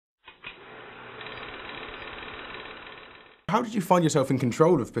How did you find yourself in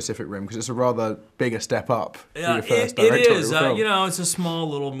control of Pacific Rim? Because it's a rather bigger step up for your first directorial It is. film. You know, it's a small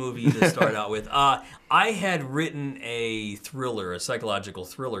little movie to start out with. I had written a thriller, a psychological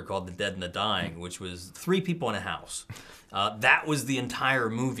thriller called The Dead and the Dying, which was 3 people in a house. That was the entire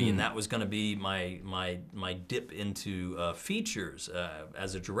movie, and that was going to be my dip into features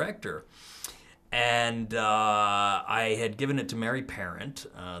as a director. And I had given it to Mary Parent,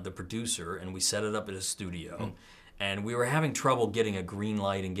 the producer, and we set it up at a studio. And we were having trouble getting a green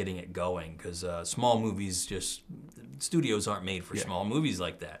light and getting it going because small movies studios aren't made for small movies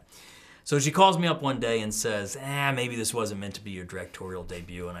like that. So she calls me up one day and says, maybe this wasn't meant to be your directorial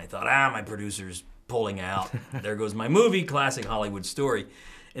debut. And I thought, my producer's pulling out. There goes my movie, classic Hollywood story.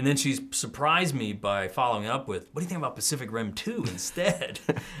 And then she surprised me by following up with, what do you think about Pacific Rim 2 instead?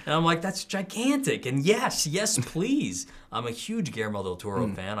 And I'm like, that's gigantic. And yes, please. I'm a huge Guillermo del Toro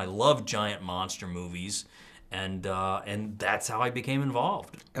fan. I love giant monster movies. And that's how I became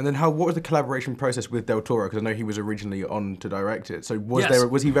involved. And then what was the collaboration process with Del Toro? Because I know he was originally on to direct it. So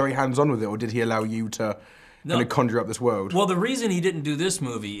was he very hands-on with it, or did he allow you to kind of conjure up this world? Well, the reason he didn't do this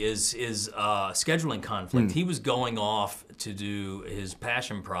movie is scheduling conflict. He was going off to do his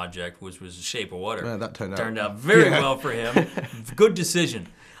passion project, which was Shape of Water. Yeah, that turned out very well for him. Good decision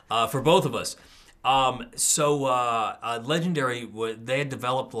for both of us. Legendary, they had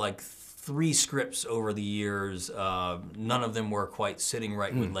developed like 3 scripts over the years. None of them were quite sitting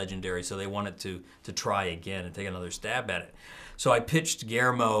right with Legendary, so they wanted to try again and take another stab at it. So I pitched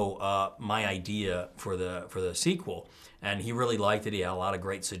Guillermo my idea for the sequel, and he really liked it. He had a lot of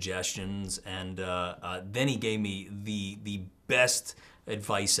great suggestions, and then he gave me the best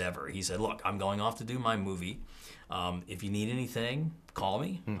advice ever. He said, "Look, I'm going off to do my movie. If you need anything, call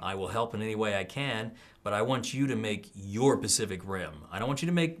me. I will help in any way I can, but I want you to make your Pacific Rim. I don't want you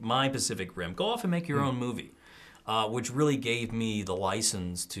to make my Pacific Rim. Go off and make your own movie." Which really gave me the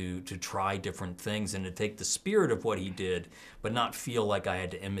license to try different things and to take the spirit of what he did, but not feel like I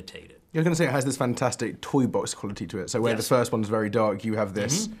had to imitate it. You're going to say it has this fantastic toy box quality to it. So where the first one's very dark, you have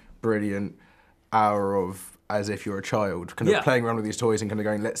this brilliant hour of as if you're a child, kind of playing around with these toys and kind of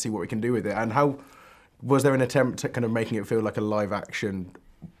going, let's see what we can do with it. And how was there an attempt at kind of making it feel like a live action,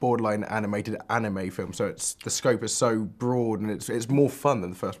 borderline animated anime film? So the scope is so broad and it's more fun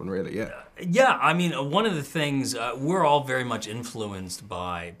than the first one, really. Yeah, I mean, one of the things, we're all very much influenced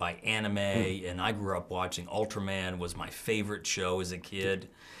by anime, and I grew up watching Ultraman, was my favorite show as a kid.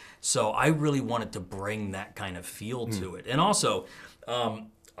 So I really wanted to bring that kind of feel to it. And also,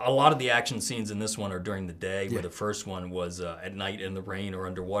 a lot of the action scenes in this one are during the day, where the first one was at night in the rain or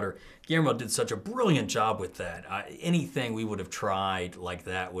underwater. Guillermo did such a brilliant job with that. Anything we would have tried like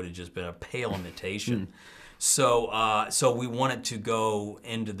that would have just been a pale imitation. So we wanted to go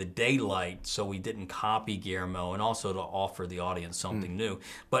into the daylight, so we didn't copy Guillermo, and also to offer the audience something new.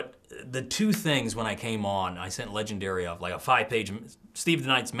 But the 2 things when I came on, I sent Legendary off, like a 5-page Steve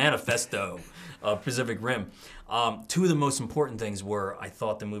DeKnight's manifesto of Pacific Rim. 2 of the most important things were I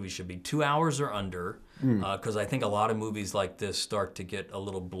thought the movie should be 2 hours or under, because I think a lot of movies like this start to get a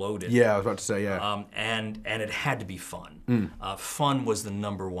little bloated. Yeah, I was about to say, and it had to be fun. Fun was the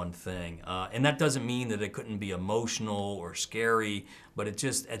 #1 thing. And that doesn't mean that it couldn't be emotional or scary, but it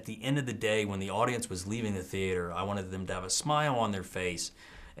just, at the end of the day, when the audience was leaving the theater, I wanted them to have a smile on their face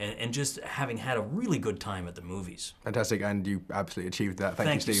and just having had a really good time at the movies. Fantastic, and you absolutely achieved that.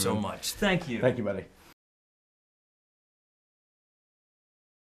 Thank you, Stephen. Thank you so much. Thank you. Thank you, buddy.